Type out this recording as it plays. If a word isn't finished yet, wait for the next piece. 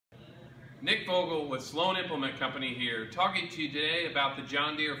Nick Voegel with Sloan Implement Company here, talking to you today about the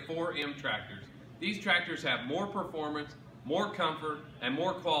John Deere 4M tractors. These tractors have more performance, more comfort, and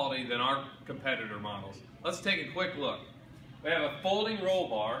more quality than our competitor models. Let's take a quick look. We have a folding roll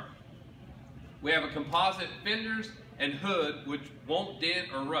bar. We have a composite fenders and hood which won't dent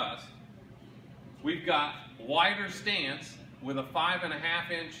or rust. We've got wider stance with a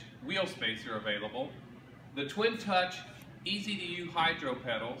 5.5-inch wheel spacer available. The twin touch, easy to use hydro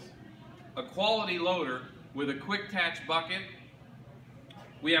pedals. A quality loader with a quick attach bucket.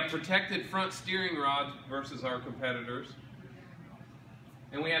 We have protected front steering rods versus our competitors.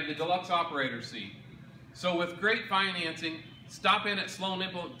 And we have the deluxe operator seat. So with great financing, stop in at Sloan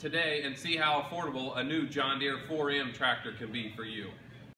Implement today and see how affordable a new John Deere 4M tractor can be for you.